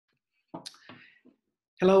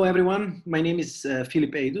Hello, everyone. My name is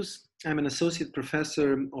Filip Ejdus. I'm an associate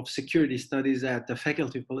professor of security studies at the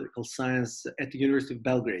Faculty of Political Science at the University of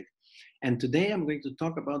Belgrade. And today I'm going to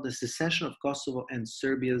talk about the secession of Kosovo and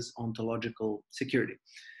Serbia's ontological security.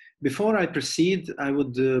 Before I proceed, I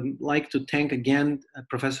would like to thank again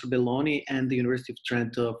Professor Belloni and the University of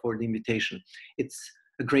Trento for the invitation. It's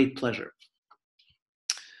a great pleasure.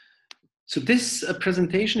 So this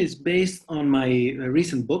presentation is based on my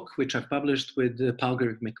recent book, which I've published with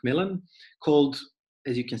Palgrave Macmillan, called,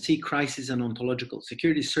 as you can see, Crisis and Ontological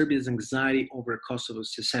Security, Serbia's Anxiety over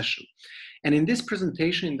Kosovo's Secession. And in this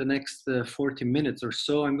presentation, in the next 40 minutes or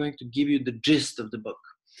so, I'm going to give you the gist of the book.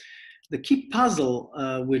 The key puzzle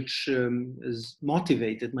which has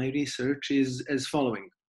motivated my research is as following.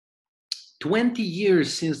 20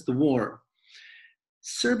 years since the war,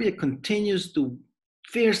 Serbia continues to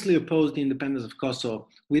fiercely oppose the independence of Kosovo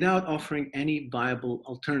without offering any viable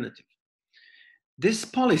alternative. This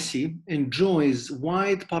policy enjoys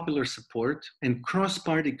wide popular support and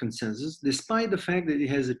cross-party consensus, despite the fact that it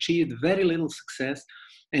has achieved very little success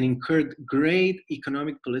and incurred great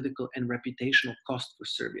economic, political, and reputational cost for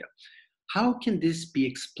Serbia. How can this be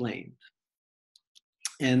explained?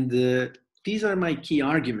 And these are my key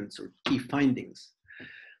arguments or key findings.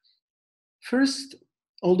 First,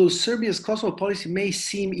 although Serbia's Kosovo policy may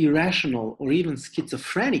seem irrational or even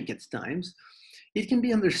schizophrenic at times, it can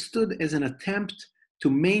be understood as an attempt to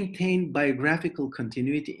maintain biographical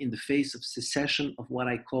continuity in the face of secession of what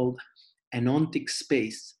I called an ontic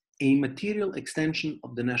space, a material extension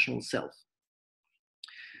of the national self.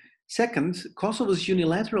 Second, Kosovo's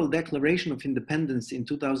unilateral declaration of independence in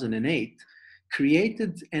 2008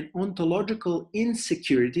 created an ontological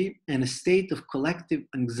insecurity and a state of collective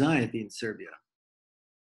anxiety in Serbia.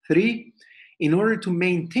 3, in order to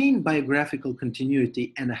maintain biographical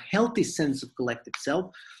continuity and a healthy sense of collective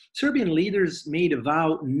self, Serbian leaders made a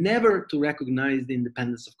vow never to recognize the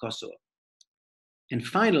independence of Kosovo. And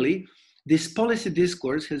finally, this policy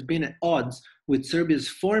discourse has been at odds with Serbia's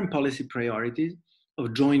foreign policy priorities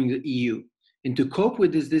of joining the EU. And to cope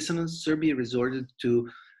with this dissonance, Serbia resorted to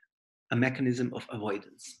a mechanism of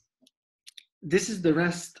avoidance. This is the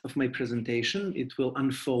rest of my presentation. It will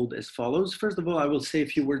unfold as follows. First of all, I will say a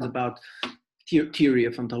few words about theory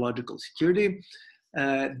of ontological security.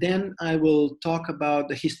 Then I will talk about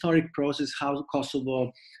the historic process, how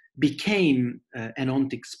Kosovo became an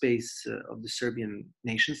ontic space of the Serbian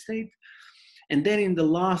nation state. And then in the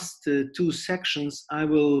last 2 sections, I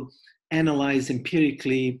will analyze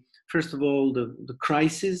empirically, first of all, the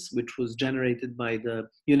crisis, which was generated by the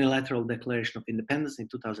unilateral declaration of independence in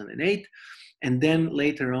 2008, and then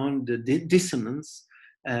later on the dissonance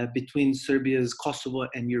between Serbia's Kosovo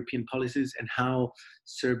and European policies and how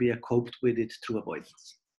Serbia coped with it through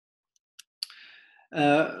avoidance.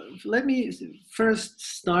 Let me first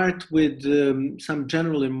start with some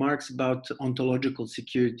general remarks about ontological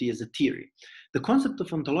security as a theory. The concept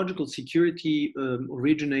of ontological security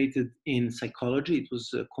originated in psychology. It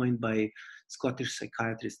was coined by Scottish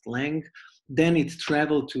psychiatrist Lang. Then it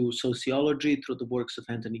traveled to sociology through the works of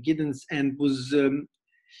Anthony Giddens and was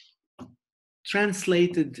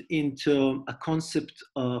translated into a concept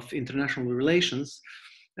of international relations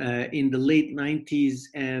in the late 90s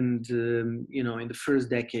and in the first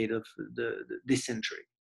decade of this century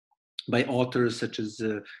by authors such as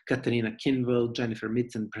Katarina Kinvel, Jennifer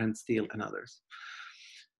Mitzen, Brent Steele, and others.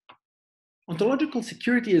 Ontological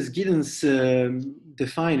security, as Giddens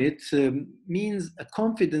define it, means a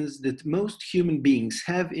confidence that most human beings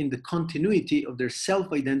have in the continuity of their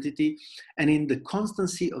self-identity and in the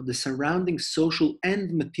constancy of the surrounding social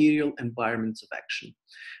and material environments of action.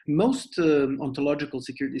 Most ontological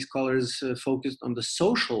security scholars focused on the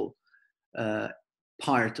social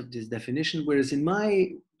part of this definition, whereas in my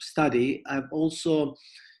study, I've also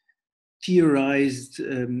theorized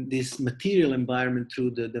this material environment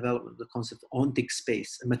through the development of the concept of ontic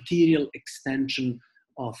space, a material extension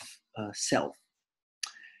of self.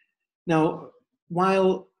 Now,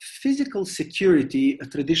 while physical security, a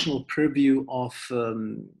traditional purview of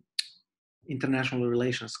international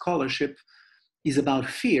relations scholarship, is about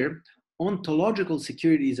fear, ontological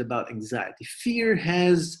security is about anxiety. Fear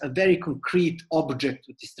has a very concrete object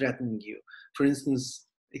that is threatening you. For instance,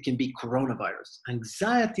 it can be coronavirus.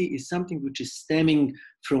 Anxiety is something which is stemming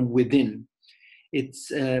from within. It's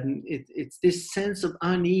this sense of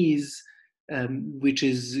unease which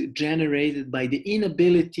is generated by the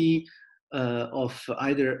inability of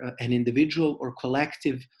either an individual or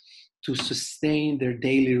collective to sustain their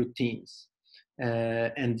daily routines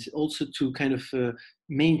and also to kind of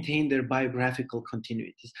maintain their biographical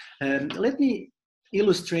continuities. Let me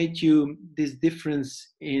illustrate you this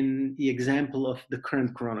difference in the example of the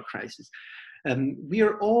current corona crisis. We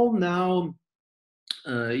are all now,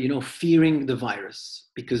 fearing the virus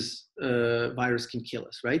because virus can kill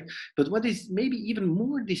us, right? But what is maybe even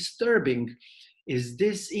more disturbing is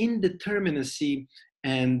this indeterminacy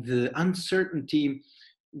and the uncertainty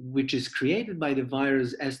which is created by the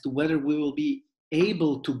virus as to whether we will be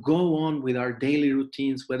able to go on with our daily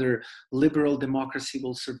routines, whether liberal democracy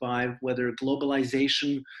will survive, whether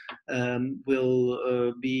globalization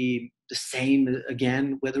will be the same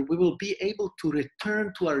again, whether we will be able to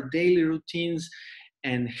return to our daily routines,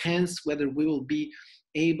 and hence whether we will be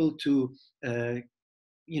able to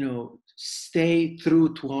stay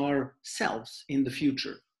true to ourselves in the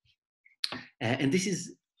future. And this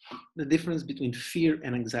is the difference between fear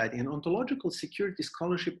and anxiety. And ontological security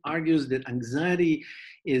scholarship argues that anxiety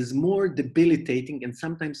is more debilitating and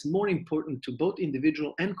sometimes more important to both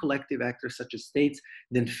individual and collective actors such as states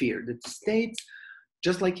than fear. That states,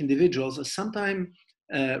 just like individuals, are sometimes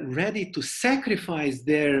ready to sacrifice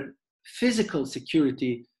their physical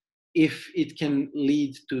security if it can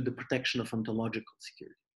lead to the protection of ontological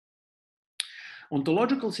security.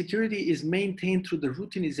 Ontological security is maintained through the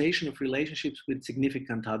routinization of relationships with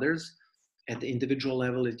significant others. At the individual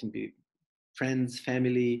level, it can be friends,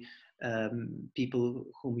 family, people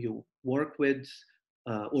whom you work with,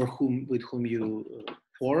 or with whom you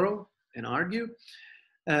quarrel and argue.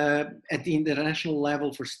 At the international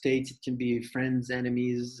level, for states, it can be friends,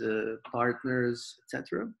 enemies, partners,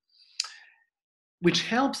 etc., which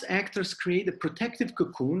helps actors create a protective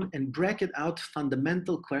cocoon and bracket out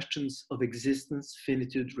fundamental questions of existence,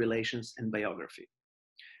 finitude, relations, and biography.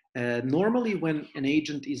 Normally, when an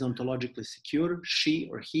agent is ontologically secure, she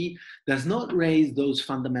or he does not raise those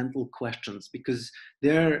fundamental questions because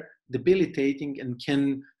they're debilitating and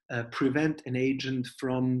can prevent an agent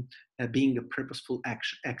from being a purposeful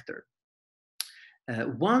actor.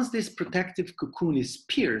 Once this protective cocoon is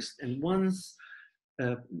pierced and once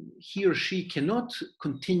he or she cannot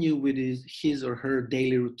continue with his or her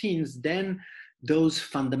daily routines, then those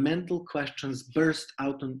fundamental questions burst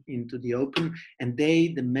out into the open and they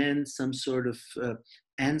demand some sort of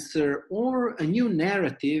answer or a new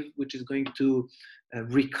narrative which is going to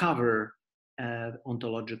recover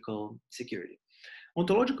ontological security.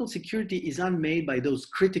 Ontological security is unmade by those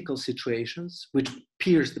critical situations which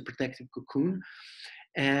pierce the protective cocoon,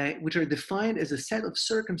 which are defined as a set of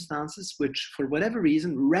circumstances which, for whatever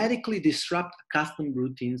reason, radically disrupt accustomed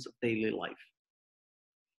routines of daily life.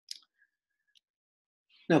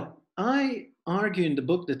 Now, I argue in the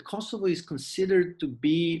book that Kosovo is considered to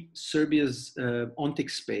be Serbia's ontic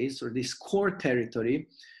space, or this core territory,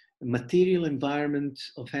 a material environment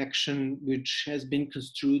of action, which has been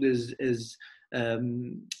construed as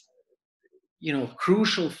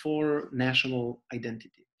crucial for national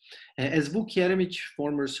identity. As Vuk Jeremić,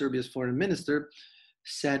 former Serbia's foreign minister,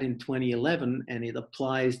 said in 2011, and it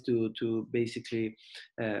applies to basically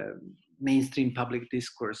mainstream public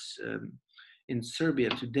discourse in Serbia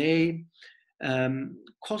today,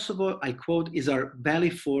 Kosovo, I quote, is our Valley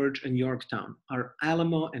Forge and Yorktown, our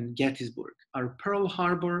Alamo and Gettysburg, our Pearl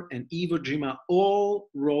Harbor and Iwo Jima, all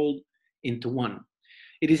rolled into one.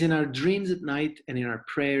 It is in our dreams at night and in our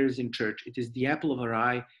prayers in church. It is the apple of our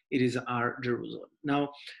eye. It is our Jerusalem.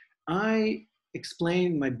 Now, I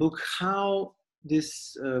explain in my book how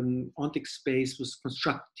this ontic space was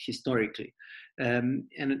constructed historically. And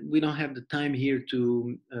we don't have the time here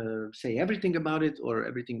to say everything about it or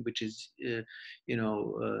everything which is,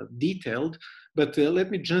 detailed. But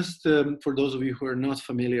let me just, for those of you who are not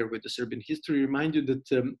familiar with the Serbian history, remind you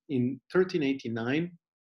that in 1389,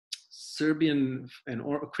 Serbian and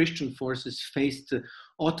Christian forces faced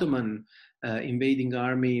Ottoman invading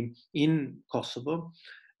army in Kosovo.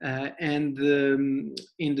 And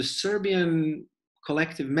in the Serbian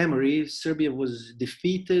collective memory, Serbia was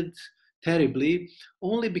defeated terribly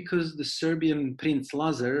only because the Serbian Prince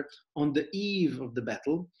Lazar, on the eve of the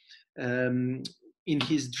battle, in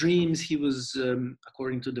his dreams, he was,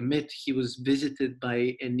 according to the myth, he was visited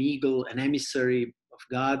by an eagle, an emissary of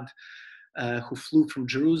God, who flew from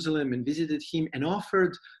Jerusalem and visited him and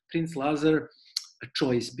offered Prince Lazar a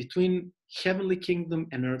choice between heavenly kingdom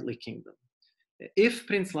and earthly kingdom. If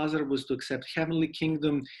Prince Lazar was to accept heavenly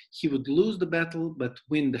kingdom, he would lose the battle but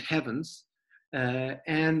win the heavens,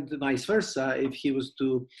 and vice versa. If he was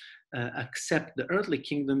to accept the earthly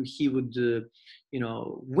kingdom, he would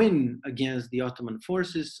win against the Ottoman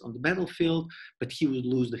forces on the battlefield, but he would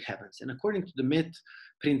lose the heavens. And according to the myth,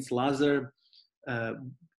 Prince Lazar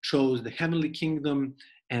chose the heavenly kingdom,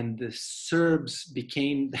 and the Serbs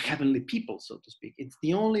became the heavenly people, so to speak. It's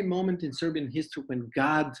the only moment in Serbian history when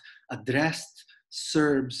God addressed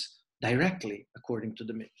Serbs directly, according to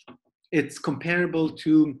the myth. It's comparable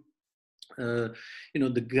to,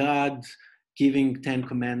 the God giving 10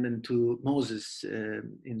 commandments to Moses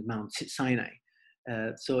in Mount Sinai.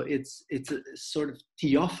 So it's a sort of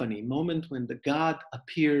theophany moment when the God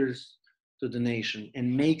appears to the nation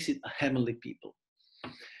and makes it a heavenly people.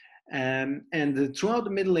 And throughout the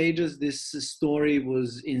Middle Ages, this story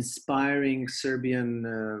was inspiring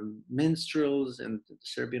Serbian minstrels, and the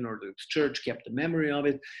Serbian Orthodox Church kept the memory of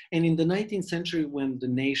it. And in the 19th century, when the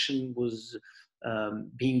nation was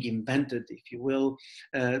being invented, if you will,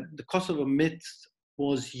 the Kosovo myth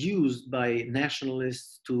was used by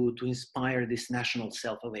nationalists to inspire this national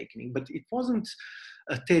self-awakening. But it wasn't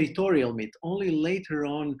a territorial myth. Only later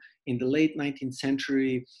on, in the late 19th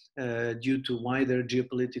century, due to wider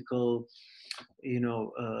geopolitical,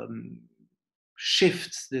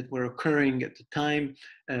 shifts that were occurring at the time,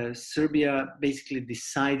 Serbia basically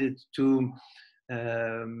decided to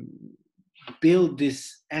build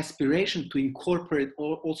this aspiration to incorporate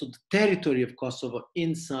also the territory of Kosovo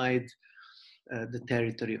inside the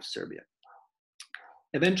territory of Serbia.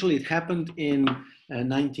 Eventually, it happened in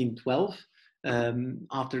 1912.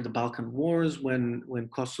 After the Balkan Wars, when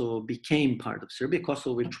Kosovo became part of Serbia,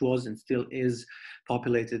 Kosovo, which was and still is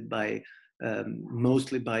populated by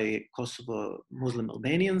mostly by Kosovo Muslim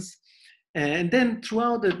Albanians. And then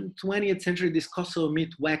throughout the 20th century, this Kosovo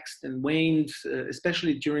myth waxed and waned,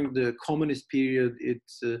 especially during the communist period. It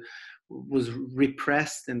was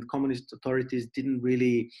repressed, and communist authorities didn't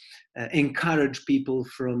really encourage people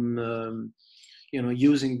from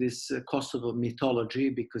using this Kosovo mythology,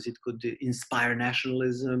 because it could inspire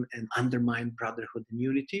nationalism and undermine brotherhood and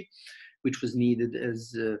unity, which was needed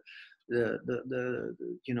as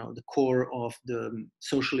the core of the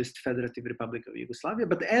Socialist Federative Republic of Yugoslavia.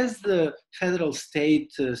 But as the federal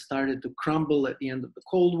state started to crumble at the end of the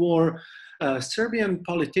Cold War, Serbian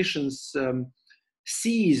politicians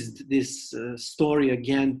seized this story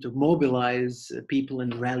again to mobilize people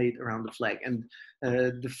and rallied around the flag. And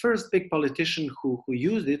the first big politician who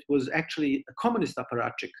used it was actually a communist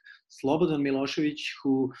apparatchik, Slobodan Milosevic,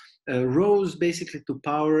 who rose basically to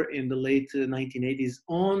power in the late 1980s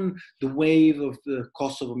on the wave of the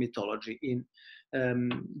Kosovo mythology. In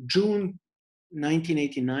June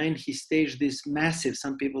 1989, he staged this massive,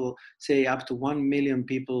 some people say up to 1 million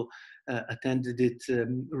people attended it,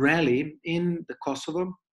 rally in the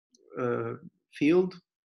Kosovo field,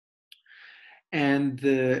 and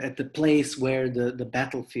at the place where the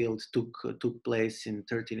battlefield took place in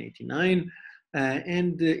 1389.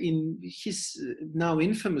 And in his now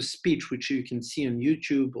infamous speech, which you can see on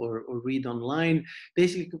YouTube or read online,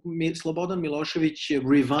 basically Slobodan Milosevic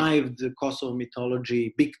revived the Kosovo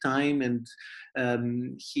mythology big time, and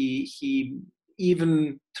he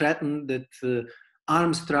even threatened that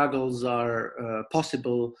armed struggles are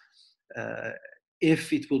possible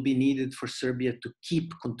if it will be needed for Serbia to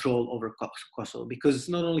keep control over Kosovo, because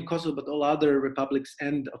not only Kosovo, but all other republics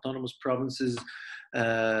and autonomous provinces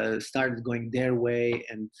started going their way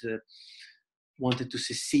and wanted to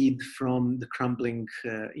secede from the crumbling,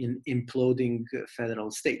 imploding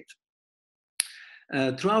federal state.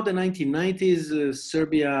 Throughout the 1990s,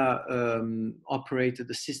 Serbia operated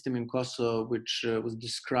a system in Kosovo which was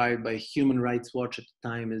described by Human Rights Watch at the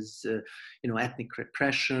time as ethnic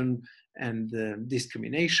repression and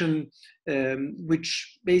discrimination,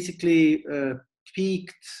 which basically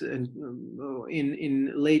peaked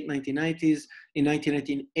in late 1990s. In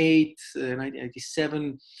 1998,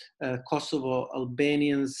 1997, Kosovo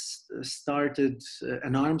Albanians started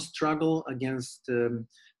an armed struggle against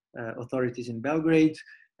authorities in Belgrade.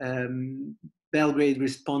 Belgrade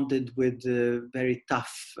responded with a very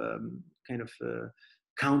tough kind of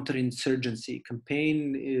counterinsurgency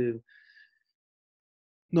campaign,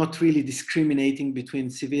 not really discriminating between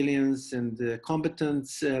civilians and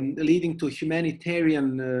combatants, leading to a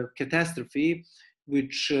humanitarian catastrophe,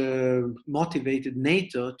 which motivated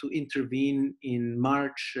NATO to intervene in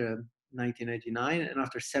March 1999. And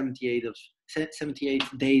after 78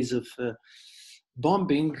 days of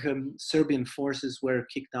bombing, Serbian forces were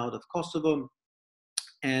kicked out of Kosovo,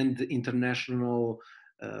 and the international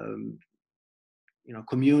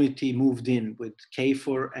community moved in with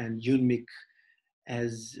KFOR and UNMIK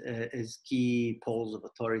as key poles of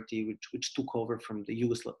authority, which took over from the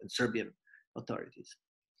Yugoslav and Serbian authorities.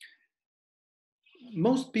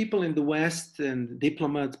 Most people in the West and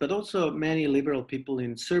diplomats, but also many liberal people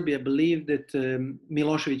in Serbia, believe that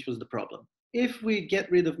Milosevic was the problem. If we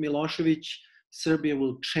get rid of Milosevic, Serbia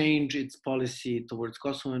will change its policy towards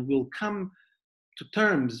Kosovo and will come to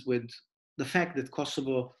terms with the fact that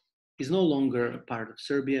Kosovo is no longer a part of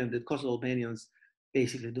Serbia, and that Kosovo Albanians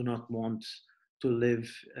basically do not want to live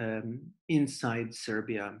inside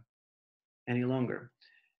Serbia any longer.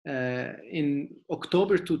 In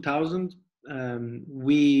October 2000,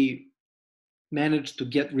 we managed to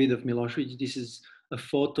get rid of Milosevic. This is a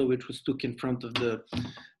photo which was took in front of the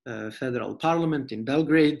federal parliament in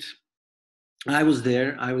Belgrade. I was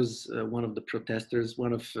there. I was one of the protesters,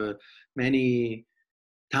 one of many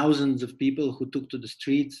thousands of people who took to the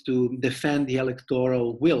streets to defend the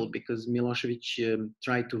electoral will, because Milosevic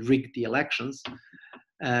tried to rig the elections.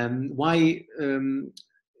 Why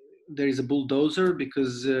there is a bulldozer?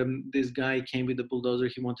 Because this guy came with a bulldozer.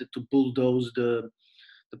 He wanted to bulldoze the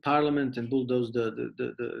parliament and bulldoze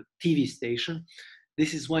the TV station.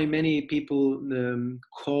 This is why many people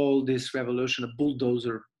call this revolution a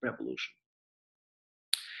bulldozer revolution.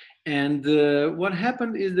 And what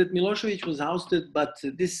happened is that Milosevic was ousted, but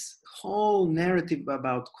this whole narrative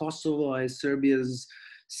about Kosovo as Serbia's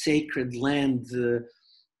sacred land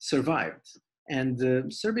survived.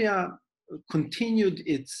 And Serbia continued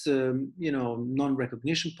its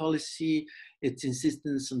non-recognition policy, its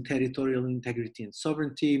insistence on territorial integrity and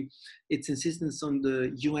sovereignty, its insistence on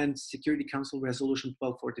the UN Security Council Resolution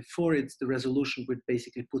 1244. It's the resolution which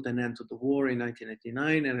basically put an end to the war in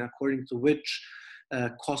 1989, and according to which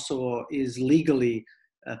Kosovo is legally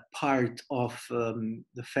part of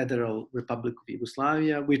the Federal Republic of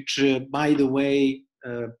Yugoslavia, which, by the way,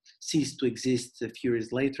 ceased to exist a few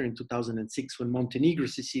years later in 2006 when Montenegro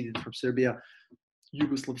seceded from Serbia.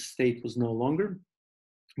 Yugoslav state was no longer.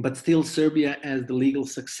 But still, Serbia, as the legal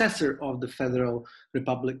successor of the Federal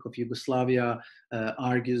Republic of Yugoslavia,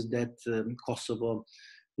 argues that Kosovo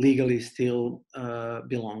legally still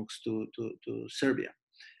belongs to Serbia.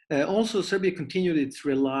 Also, Serbia continued its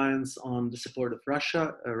reliance on the support of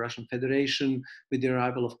Russia. Russian Federation, with the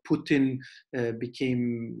arrival of Putin,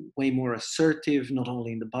 became way more assertive, not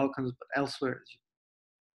only in the Balkans, but elsewhere, as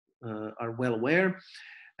you are well aware.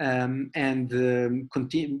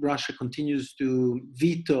 Russia continues to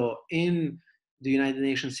veto in the United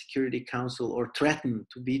Nations Security Council, or threaten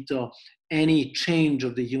to veto any change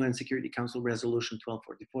of the UN Security Council Resolution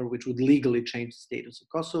 1244, which would legally change the status of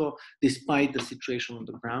Kosovo, despite the situation on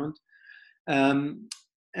the ground. And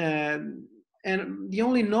the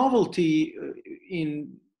only novelty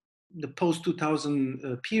in the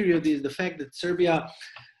post-2000 period is the fact that Serbia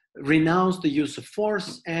renounced the use of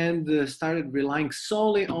force and started relying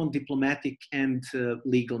solely on diplomatic and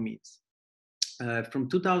legal means. From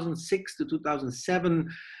 2006 to 2007,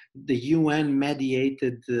 the UN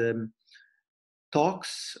mediated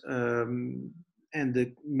talks, and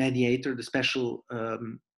the mediator, the special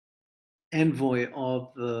envoy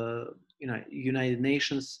of the United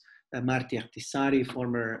Nations, Martti Ahtisaari,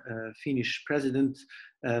 former Finnish president,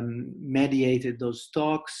 mediated those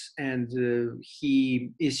talks, and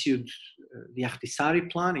he issued the Ahtisaari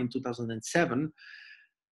Plan in 2007,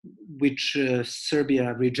 which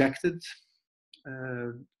Serbia rejected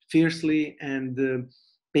fiercely, and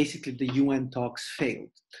basically the UN talks failed.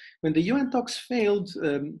 When the UN talks failed,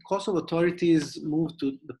 Kosovo authorities moved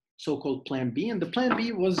to the so-called Plan B, and the Plan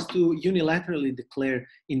B was to unilaterally declare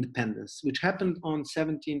independence, which happened on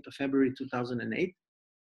 17th of February 2008,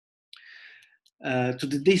 to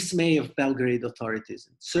the dismay of Belgrade authorities.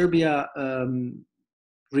 Serbia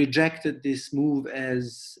rejected this move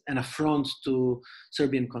as an affront to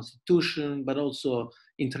Serbian constitution, but also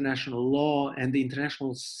international law and the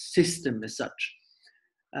international system as such.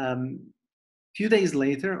 Few days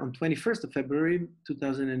later, on 21st of February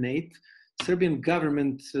 2008, Serbian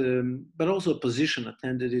government, but also opposition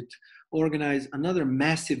attended it, organized another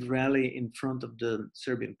massive rally in front of the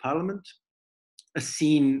Serbian parliament, a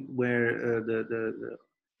scene where the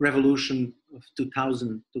revolution of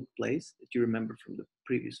 2000 took place, that you remember from the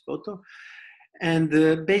previous photo. And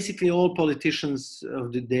basically all politicians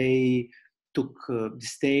of the day took the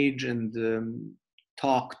stage and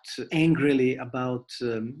talked angrily about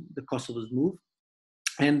the Kosovo's move.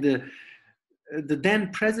 And the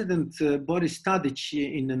then president, Boris Tadic,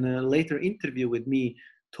 in a later interview with me,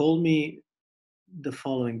 told me the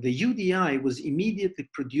following: the UDI was immediately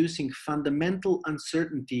producing fundamental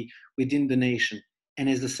uncertainty within the nation. And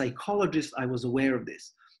as a psychologist, I was aware of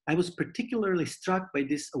this. I was particularly struck by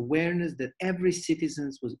this awareness that every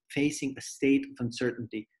citizen was facing a state of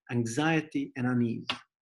uncertainty, anxiety, and unease.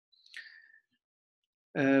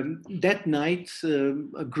 That night,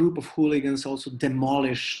 a group of hooligans also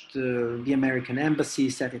demolished the American embassy,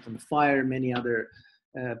 set it on fire, many other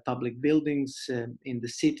public buildings in the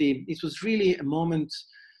city. It was really a moment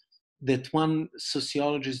that one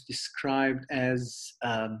sociologist described as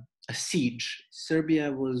a siege.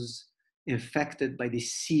 Serbia was infected by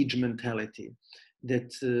this siege mentality.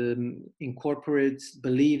 that incorporates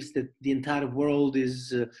beliefs that the entire world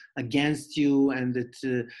is against you, and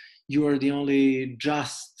that you are the only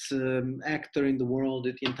just actor in the world,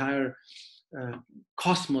 that the entire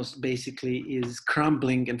cosmos basically is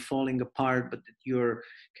crumbling and falling apart, but that you're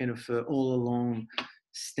kind of all alone,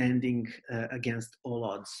 standing against all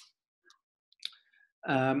odds.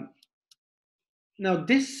 Now,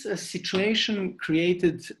 this situation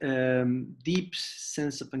created deep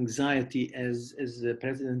sense of anxiety, as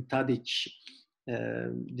President Tadic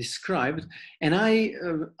described, and I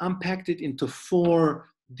unpacked it into four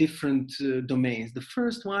different domains. The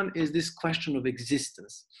first one is this question of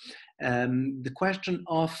existence, the question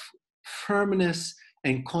of firmness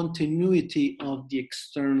and continuity of the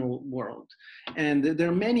external world. And there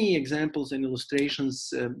are many examples and illustrations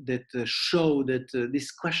that show that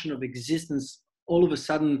this question of existence all of a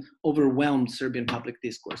sudden overwhelmed Serbian public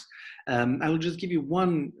discourse. I will just give you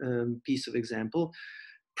one piece of example.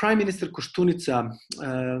 Prime Minister Koštunica,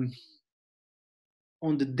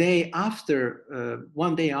 on the day after,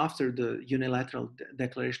 one day after the unilateral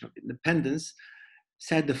declaration of independence,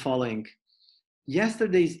 said the following: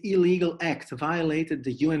 "Yesterday's illegal act violated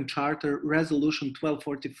the UN Charter, Resolution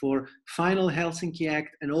 1244, Final Helsinki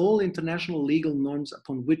Act, and all international legal norms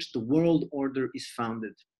upon which the world order is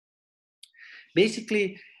founded."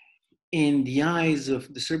 Basically, in the eyes of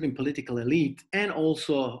the Serbian political elite and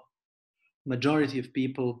also majority of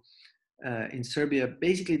people in Serbia,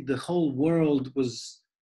 basically the whole world was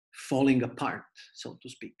falling apart, so to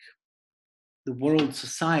speak. The world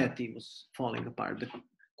society was falling apart. The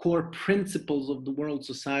core principles of the world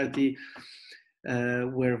society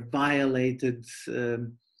were violated,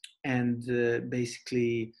 and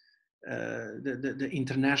basically the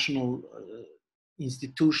international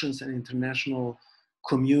institutions and international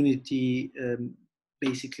community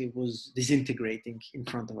basically was disintegrating in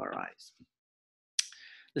front of our eyes.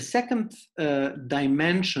 The second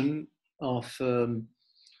dimension of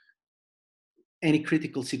any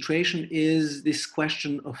critical situation is this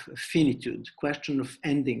question of finitude, question of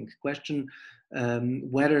ending, question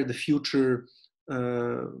whether the future,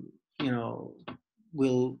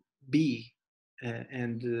 will be,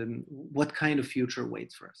 and what kind of future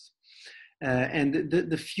waits for us. And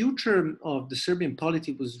the future of the Serbian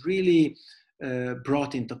polity was really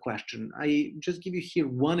brought into question. I just give you here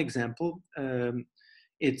one example.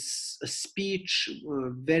 It's a speech,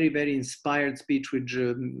 very, very inspired speech, which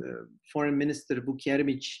Foreign Minister Vuk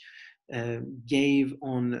Jeremić gave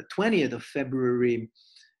on 20th of February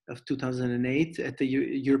of 2008 at the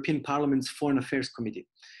European Parliament's Foreign Affairs Committee.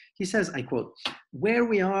 He says, I quote, "Where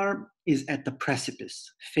we are is at the precipice,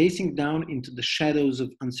 facing down into the shadows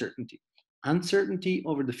of uncertainty. Uncertainty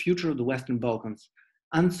over the future of the Western Balkans,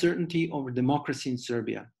 uncertainty over democracy in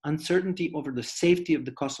Serbia, uncertainty over the safety of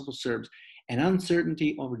the Kosovo Serbs, and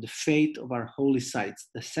uncertainty over the fate of our holy sites,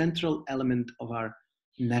 the central element of our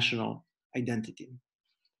national identity."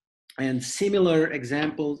 And similar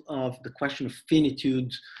examples of the question of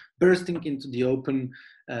finitude bursting into the open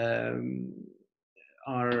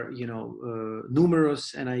are,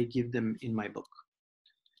 numerous, and I give them in my book.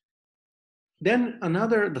 Then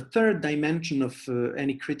the third dimension of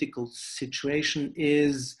any critical situation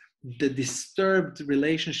is the disturbed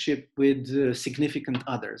relationship with significant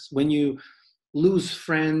others. When you lose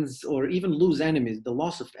friends or even lose enemies, the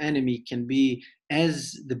loss of enemy can be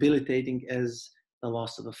as debilitating as the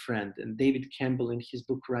loss of a friend. And David Campbell, in his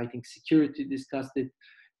book Writing Security, discussed it.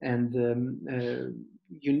 And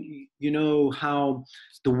you know how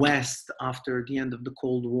the West, after the end of the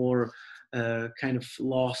Cold War, kind of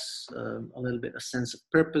lost a little bit a sense of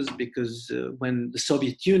purpose, because when the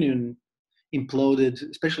Soviet Union imploded,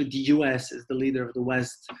 especially the US as the leader of the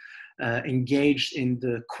West, engaged in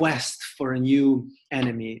the quest for a new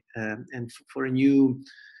enemy and for a new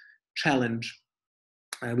challenge,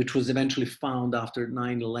 which was eventually found after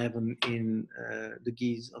 9/11 in the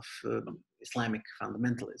guise of Islamic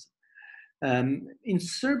fundamentalism. In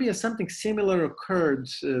Serbia, something similar occurred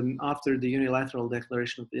after the unilateral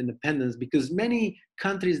declaration of independence, because many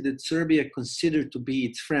countries that Serbia considered to be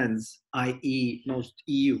its friends, i.e. most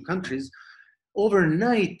EU countries,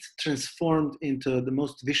 overnight transformed into the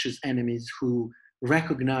most vicious enemies who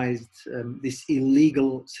recognized this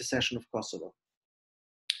illegal secession of Kosovo.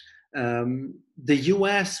 The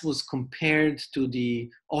US was compared to the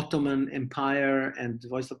Ottoman Empire, and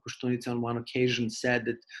Vojislav Koštunica on one occasion said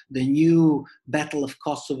that the new Battle of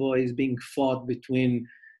Kosovo is being fought between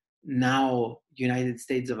now United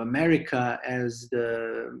States of America as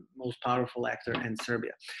the most powerful actor and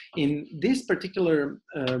Serbia. In this particular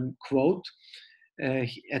quote,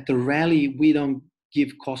 at the rally, We Don't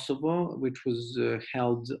give Kosovo, which was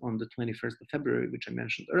held on the 21st of February, which I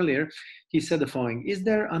mentioned earlier, he said the following: "Is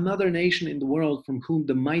there another nation in the world from whom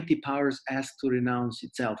the mighty powers ask to renounce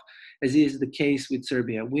itself, as is the case with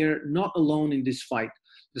Serbia? We are not alone in this fight.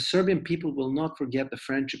 The Serbian people will not forget the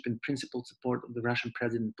friendship and principled support of the Russian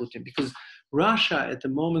President Putin," because Russia at the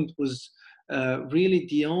moment was really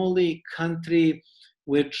the only country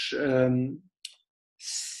which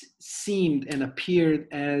seemed and appeared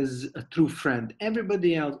as a true friend.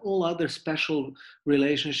 Everybody else, all other special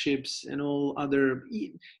relationships and all other,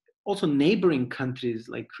 also neighboring countries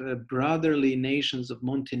like brotherly nations of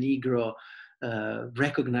Montenegro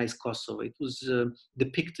recognized Kosovo. It was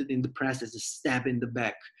depicted in the press as a stab in the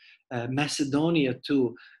back. Macedonia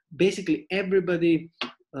too. Basically everybody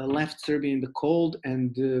left Serbia in the cold,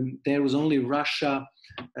 and there was only Russia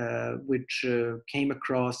which came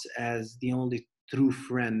across as the only true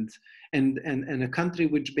friend, and a country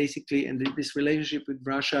which basically, and this relationship with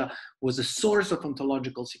Russia was a source of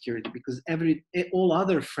ontological security, because all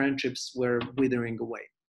other friendships were withering away.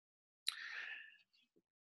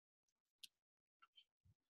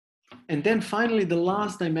 And then finally, the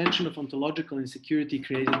last dimension of ontological insecurity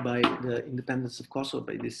created by the independence of Kosovo,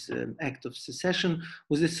 by this act of secession,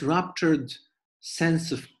 was this ruptured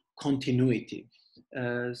sense of continuity.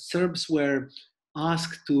 Serbs were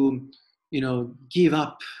asked to, give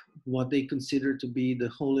up what they consider to be the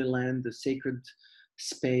Holy Land, the sacred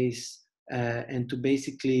space, and to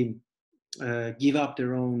basically give up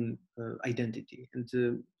their own identity. And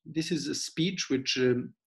this is a speech which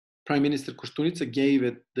Prime Minister Koštunica gave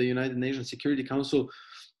at the United Nations Security Council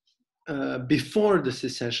before the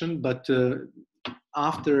secession, but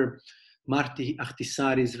after Marti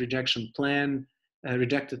Ahtisari's rejected plan,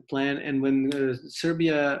 and when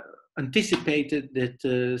Serbia anticipated that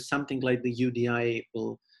something like the UDI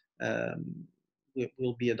will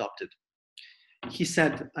be adopted. He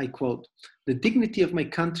said, I quote, "The dignity of my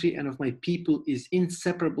country and of my people is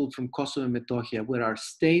inseparable from Kosovo and Metohija, where our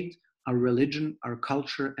state, our religion, our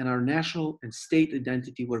culture, and our national and state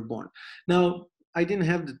identity were born." Now, I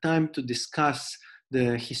didn't have the time to discuss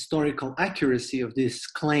the historical accuracy of this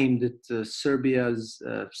claim that Serbia's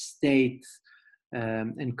state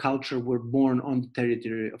and culture were born on the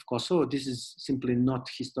territory of Kosovo. This is simply not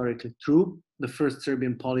historically true. The first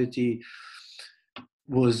Serbian polity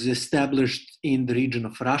was established in the region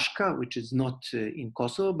of Raška, which is not in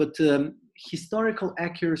Kosovo, but historical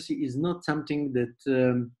accuracy is not something that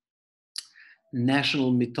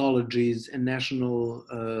national mythologies and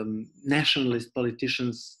nationalist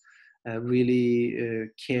politicians really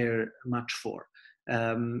care much for.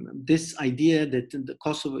 This idea that the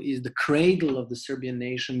Kosovo is the cradle of the Serbian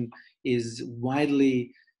nation is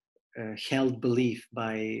widely held belief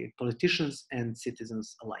by politicians and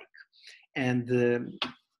citizens alike. And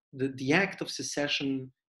the act of secession,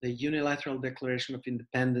 the unilateral declaration of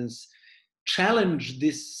independence, challenged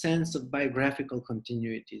this sense of biographical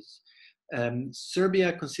continuities.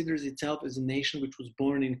 Serbia considers itself as a nation which was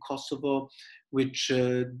born in Kosovo, which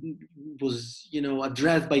was,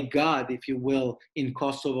 addressed by God, if you will, in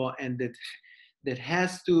Kosovo, and that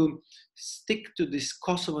has to stick to this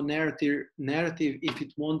Kosovo narrative if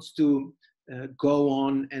it wants to go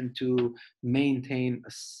on and to maintain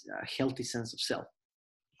a healthy sense of self.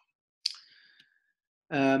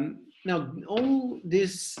 Now, all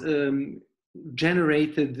this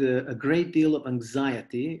generated a great deal of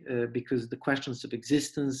anxiety because the questions of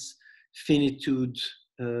existence, finitude,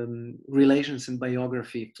 relations and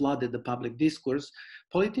biography flooded the public discourse.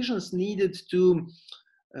 Politicians needed to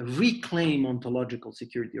reclaim ontological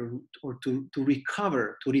security or to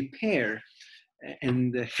recover, to repair,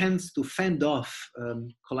 and hence to fend off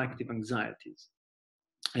collective anxieties.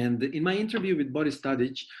 And in my interview with Boris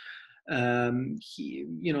Tadic,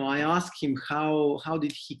 I asked him how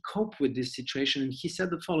did he cope with this situation, and he said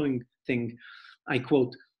the following thing, I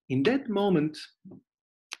quote, "In that moment,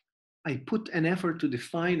 I put an effort to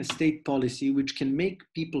define a state policy which can make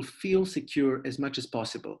people feel secure as much as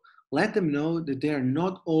possible. Let them know that they are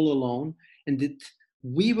not all alone and that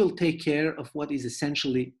we will take care of what is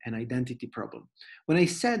essentially an identity problem. When I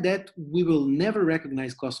said that we will never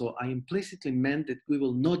recognize Kosovo, I implicitly meant that we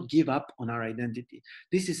will not give up on our identity.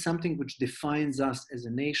 This is something which defines us as a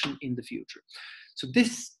nation in the future." So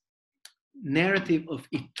this narrative of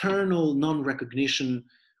eternal non-recognition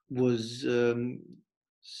was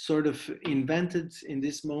sort of invented in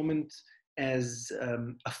this moment as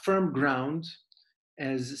a firm ground,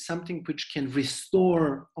 as something which can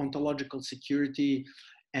restore ontological security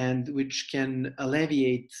and which can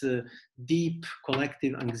alleviate deep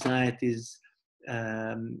collective anxieties,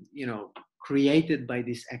 created by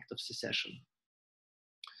this act of secession.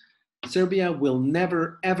 Serbia will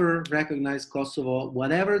never, ever recognize Kosovo,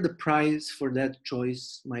 whatever the price for that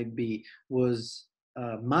choice might be, was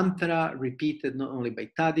a mantra repeated not only by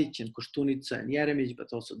Tadic and Koštunica and Jeremić, but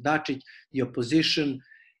also Dačić, the opposition,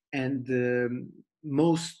 and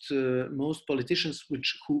most politicians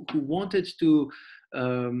who wanted to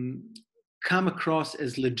come across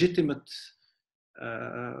as legitimate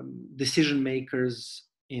decision makers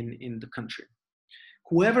in the country.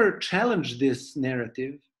 Whoever challenged this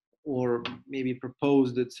narrative, or maybe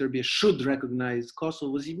proposed that Serbia should recognize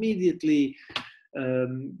Kosovo, was immediately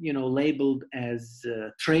labeled as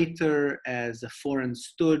a traitor, as a foreign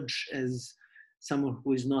stooge, as someone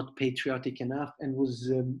who is not patriotic enough, and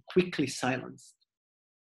was quickly silenced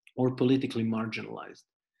or politically marginalized.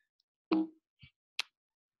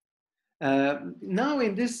 Now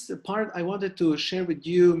in this part, I wanted to share with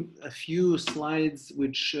you a few slides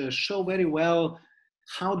which show very well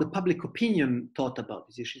how the public opinion thought about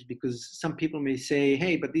these issues, because some people may say,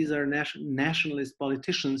 hey, but these are nationalist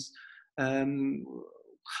politicians.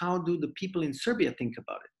 How do the people in Serbia think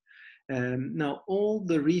about it? Now, all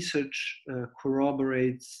the research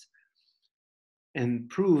corroborates and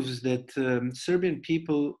proves that Serbian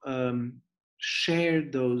people share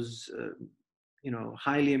those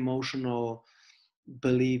highly emotional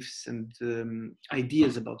beliefs and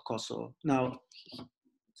ideas about Kosovo. Now,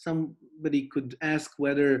 somebody could ask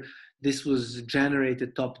whether this was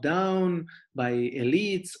generated top-down by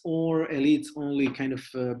elites, or elites only kind of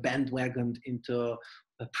bandwagoned into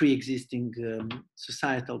pre-existing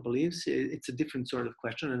societal beliefs. It's a different sort of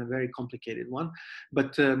question and a very complicated one.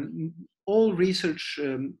 But all research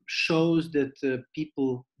shows that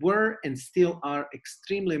people were and still are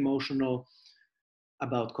extremely emotional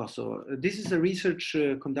about Kosovo. This is a research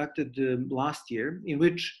conducted last year, in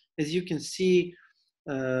which, as you can see,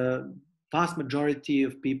 vast majority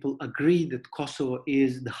of people agree that Kosovo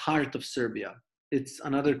is the heart of Serbia. It's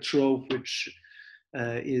another trope which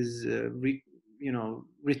is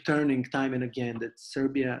returning time and again, that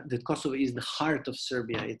Kosovo is the heart of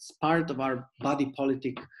Serbia. It's part of our body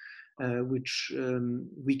politic, which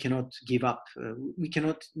we cannot give up. We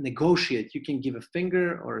cannot negotiate. You can give a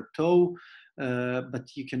finger or a toe, but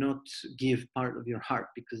you cannot give part of your heart,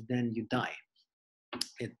 because then you die.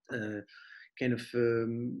 It kind of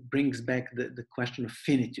brings back the question of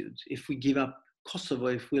finitude. If we give up Kosovo,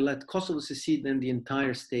 if we let Kosovo secede, then the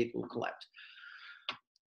entire state will collapse.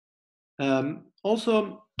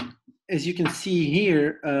 Also, as you can see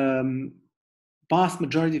here, vast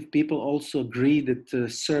majority of people also agree that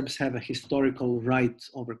Serbs have a historical right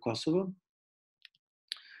over Kosovo,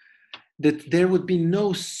 that there would be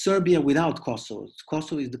no Serbia without Kosovo.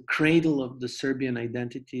 Kosovo is the cradle of the Serbian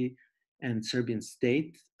identity and Serbian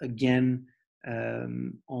state. Again,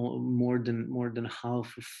 more than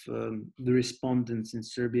half of the respondents in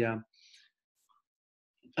Serbia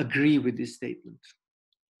agree with this statement.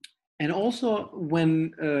 And also,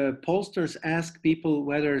 when pollsters ask people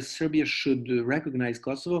whether Serbia should recognize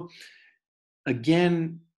Kosovo,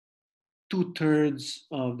 again, 2/3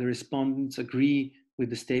 of the respondents agree with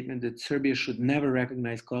the statement that Serbia should never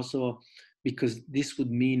recognize Kosovo, because this would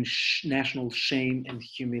mean national shame and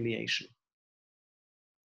humiliation.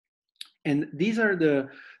 And these are the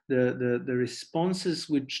responses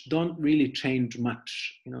which don't really change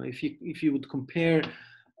much. If you would compare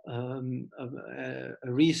a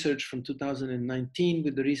research from 2019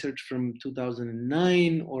 with the research from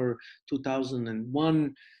 2009 or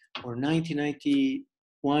 2001 or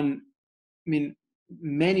 1991, I mean,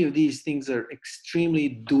 many of these things are extremely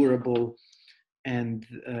durable and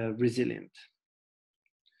resilient.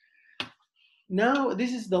 Now,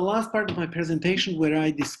 this is the last part of my presentation where I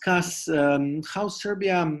discuss how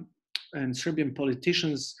Serbia and Serbian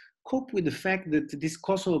politicians cope with the fact that this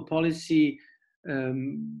Kosovo policy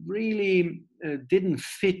really didn't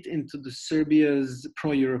fit into the Serbia's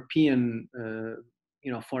pro-European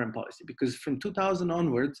foreign policy, because from 2000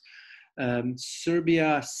 onwards,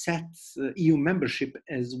 Serbia set EU membership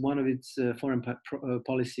as one of its foreign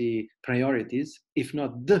policy priorities, if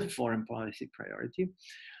not the foreign policy priority.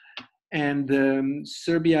 And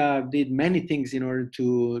Serbia did many things in order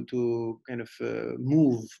to kind of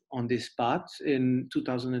move on this path. In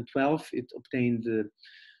 2012, it obtained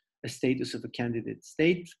a status of a candidate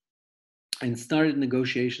state and started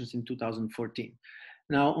negotiations in 2014.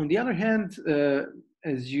 Now, on the other hand,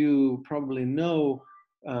 as you probably know,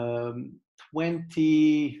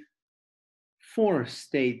 24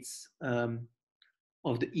 states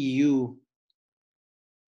of the EU,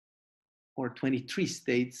 or 23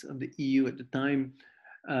 states of the EU at the time,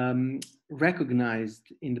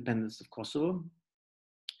 recognized independence of Kosovo.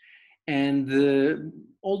 And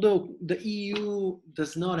although the EU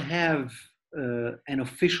does not have an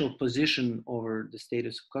official position over the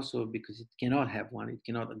status of Kosovo, because it cannot have one, it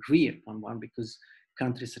cannot agree upon one, because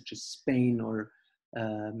countries such as Spain or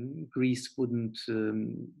Greece wouldn't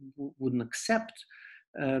accept.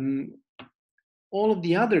 All of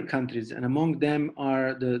the other countries, and among them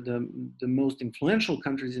are the most influential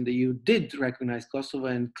countries in the EU, did recognize Kosovo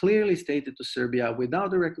and clearly stated to Serbia,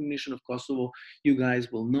 without the recognition of Kosovo, you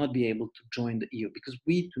guys will not be able to join the EU, because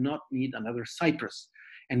we do not need another Cyprus.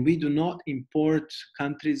 And we do not import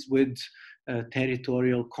countries with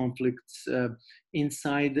territorial conflicts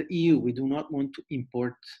inside the EU. We do not want to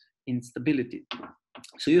import instability.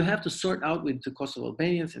 So you have to sort out with the Kosovo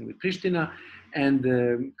Albanians and with Pristina and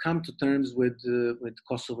come to terms with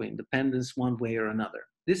Kosovo independence one way or another.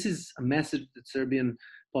 This is a message that Serbian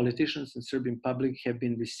politicians and Serbian public have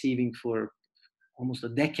been receiving for almost a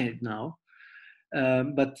decade now.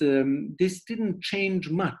 But this didn't change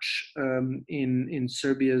much in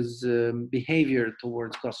Serbia's behavior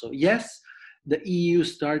towards Kosovo. Yes, the EU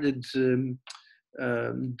started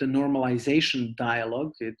the normalization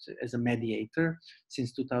dialogue as a mediator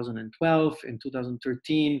since 2012. In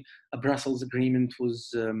 2013, a Brussels agreement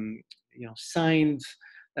was signed.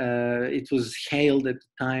 It was hailed at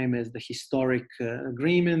the time as the historic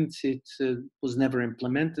agreement. It was never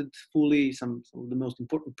implemented fully. Some of the most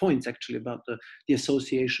important points actually about the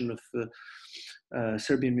association of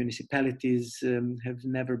Serbian municipalities have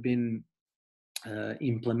never been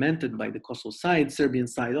implemented by the Kosovo side. Serbian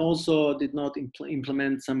side also did not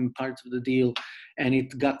implement some parts of the deal, and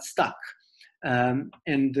it got stuck.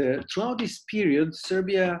 Throughout this period,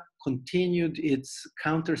 Serbia continued its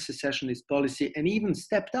counter-secessionist policy and even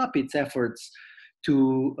stepped up its efforts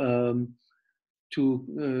to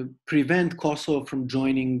prevent Kosovo from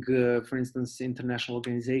joining, for instance, international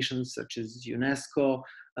organizations such as UNESCO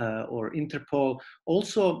or Interpol.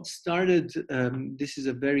 Also started, this is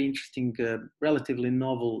a very interesting, relatively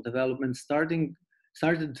novel development, started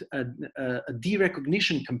a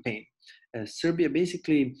derecognition campaign. Serbia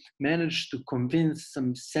basically managed to convince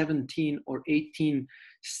some 17 or 18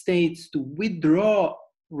 states to withdraw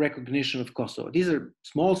recognition of Kosovo. These are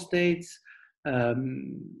small states.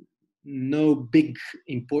 No big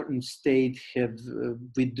important state have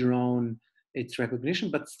withdrawn its recognition,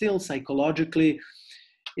 but still psychologically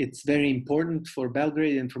it's very important for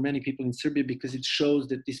Belgrade and for many people in Serbia, because it shows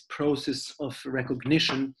that this process of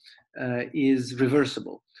recognition is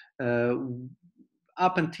reversible.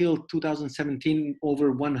 Up until 2017,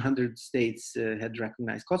 over 100 states had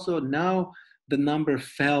recognized Kosovo. Now the number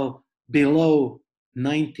fell below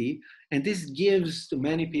 90, and this gives to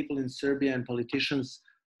many people in Serbia and politicians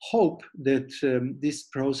hope that this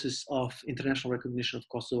process of international recognition of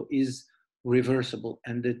Kosovo is reversible,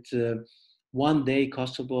 and that one day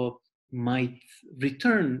Kosovo might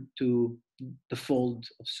return to the fold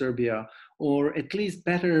of Serbia, or at least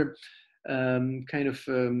better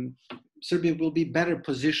Serbia will be better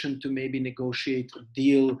positioned to maybe negotiate a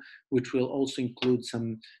deal which will also include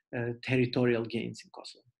some territorial gains in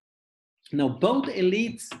Kosovo. Now, both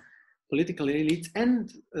elites, political elites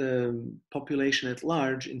and population at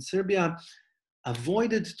large in Serbia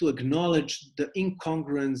avoided to acknowledge the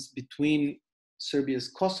incongruence between Serbia's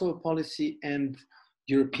Kosovo policy and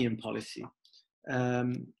European policy.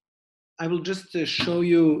 I will just show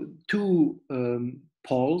you two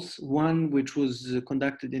polls, one which was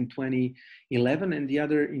conducted in 2011 and the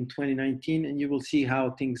other in 2019, and you will see how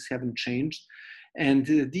things haven't changed. And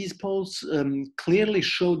these polls clearly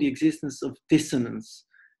show the existence of dissonance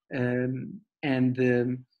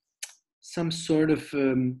and some sort of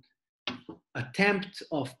attempt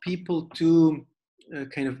of people to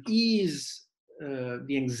kind of ease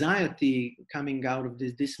the anxiety coming out of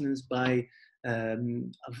this dissonance by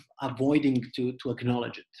avoiding to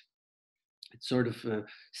acknowledge it. It's sort of a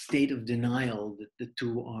state of denial that the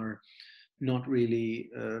two are not really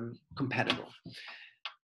compatible.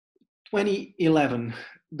 2011,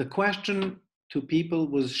 the question to people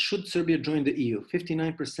was, should Serbia join the EU?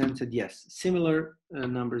 59% said yes. Similar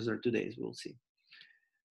numbers are today's, we'll see.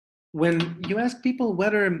 When you ask people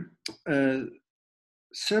whether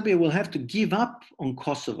Serbia will have to give up on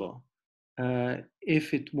Kosovo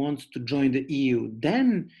if it wants to join the EU,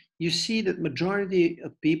 then you see that majority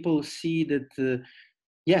of people see that,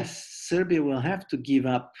 yes, Serbia will have to give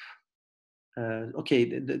up.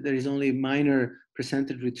 Okay, there is only a minor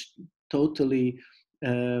percentage which totally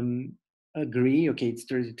agree. Okay, it's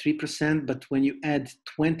 33%, but when you add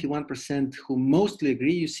 21% who mostly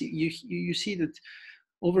agree, you see that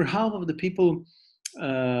over half of the people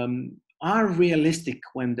are realistic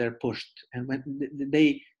when they're pushed, and when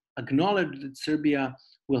they acknowledge that Serbia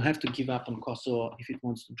will have to give up on Kosovo if it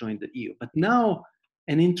wants to join the EU. But now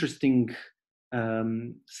an interesting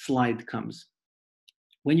slide comes.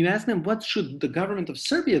 When you ask them what should the government of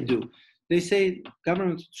Serbia do, they say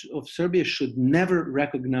government of Serbia should never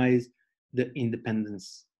recognize the independence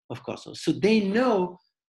of Kosovo. So they know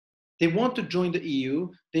they want to join the EU.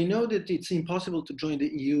 They know that it's impossible to join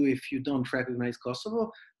the EU if you don't recognize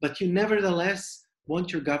Kosovo, but you nevertheless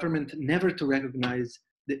want your government never to recognize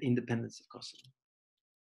the independence of Kosovo.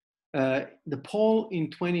 The poll in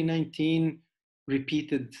 2019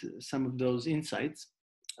 repeated some of those insights.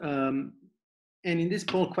 And in this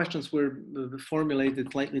poll, questions were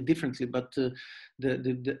formulated slightly differently, but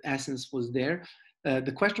the essence was there.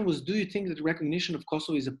 The question was, do you think that recognition of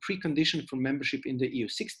Kosovo is a precondition for membership in the EU?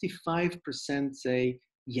 65% say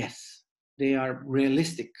yes, they are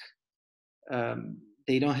realistic.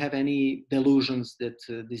 They don't have any delusions that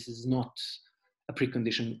this is not a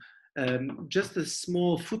precondition. Just a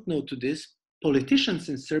small footnote to this, politicians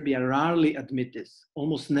in Serbia rarely admit this,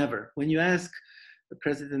 almost never. When you ask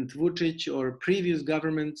President Vučić or previous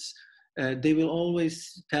governments, they will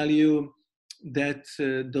always tell you that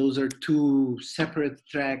those are two separate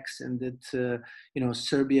tracks, and that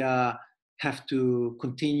Serbia have to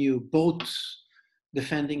continue both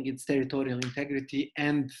defending its territorial integrity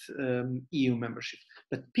and EU membership.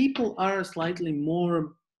 But people are slightly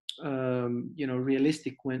more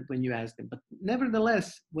realistic when you ask them. But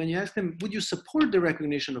nevertheless, when you ask them, would you support the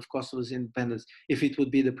recognition of Kosovo's independence if it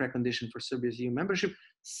would be the precondition for Serbia's EU membership?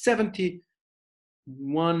 71%,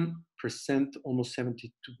 almost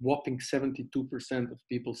 72, whopping 72% of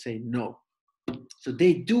people say no. So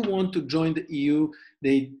they do want to join the EU.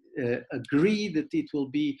 They agree that it will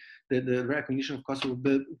be, the recognition of Kosovo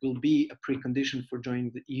will be a precondition for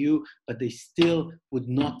joining the EU, but they still would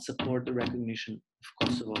not support the recognition of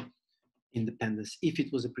Kosovo independence if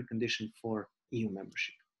it was a precondition for EU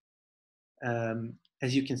membership.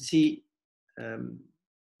 As you can see,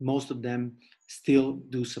 most of them still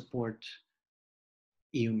do support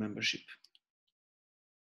EU membership.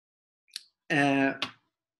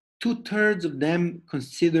 2/3 of them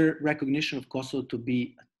consider recognition of Kosovo to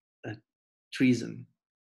be a treason,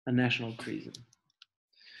 a national treason.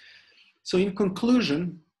 So in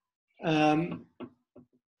conclusion,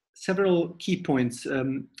 several key points.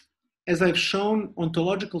 As I've shown,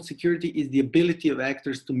 ontological security is the ability of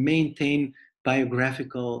actors to maintain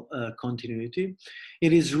biographical continuity.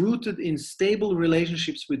 It is rooted in stable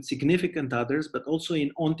relationships with significant others, but also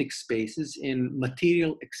in ontic spaces, in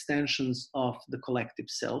material extensions of the collective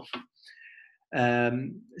self.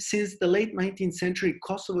 Since the late 19th century,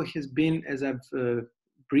 Kosovo has been, as I've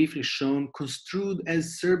briefly shown, construed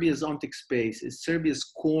as Serbia's ontic space, as Serbia's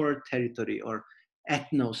core territory or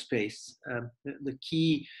ethno space, the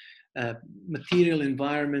key material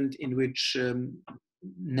environment in which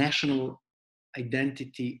national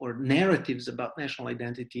identity or narratives about national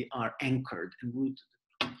identity are anchored and rooted.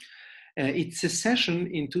 Its secession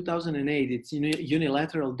in 2008, its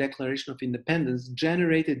unilateral declaration of independence,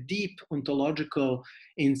 generated deep ontological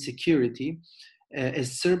insecurity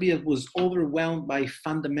as Serbia was overwhelmed by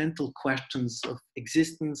fundamental questions of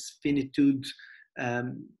existence, finitude,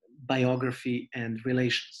 biography, and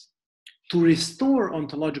relations. To restore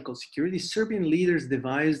ontological security, Serbian leaders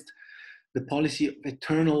devised the policy of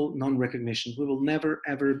eternal non-recognition. We will never,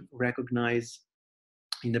 ever recognize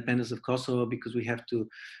independence of Kosovo because we have to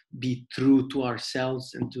be true to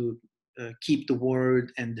ourselves and to keep the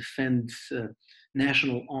word and defend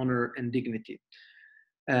national honor and dignity.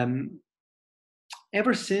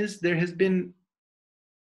 Ever since, there has been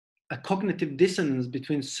a cognitive dissonance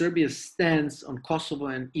between Serbia's stance on Kosovo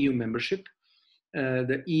and EU membership.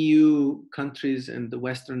 The EU countries and the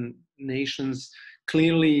Western nations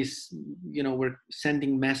clearly, were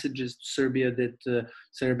sending messages to Serbia that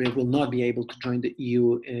Serbia will not be able to join the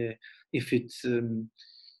EU if it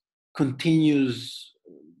continues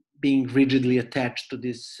being rigidly attached to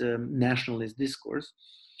this nationalist discourse.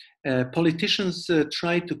 Politicians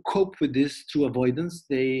try to cope with this through avoidance.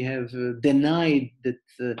 They have denied that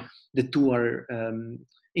the two are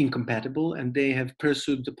incompatible, and they have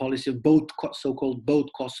pursued the policy of both, so-called both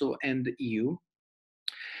Kosovo and the EU.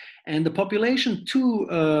 And the population too,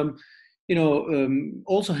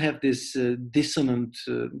 also have this dissonance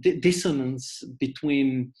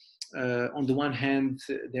between, on the one hand,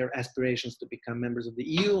 their aspirations to become members of the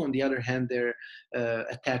EU, on the other hand, their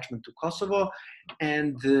attachment to Kosovo,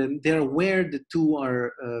 and they're aware the two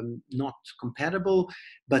are not compatible.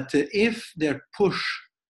 But if they're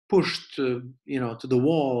pushed to the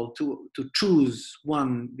wall to choose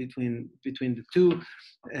one between the two,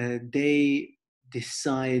 they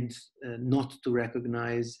decide not to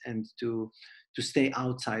recognize and to to stay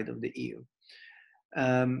outside of the EU.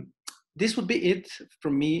 This would be it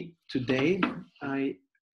from me today. I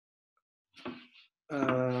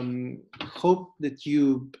hope that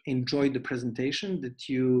you enjoyed the presentation, that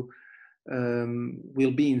you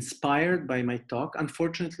will be inspired by my talk.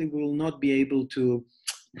 Unfortunately, we will not be able to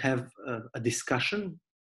have a discussion,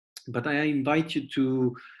 but I invite you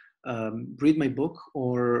to read my book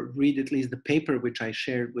or read at least the paper which I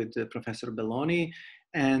shared with Professor Belloni.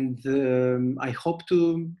 And I hope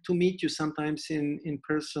to meet you sometimes in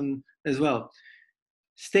person as well.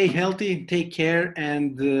 Stay healthy, take care,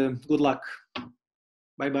 and good luck.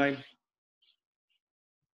 Bye-bye.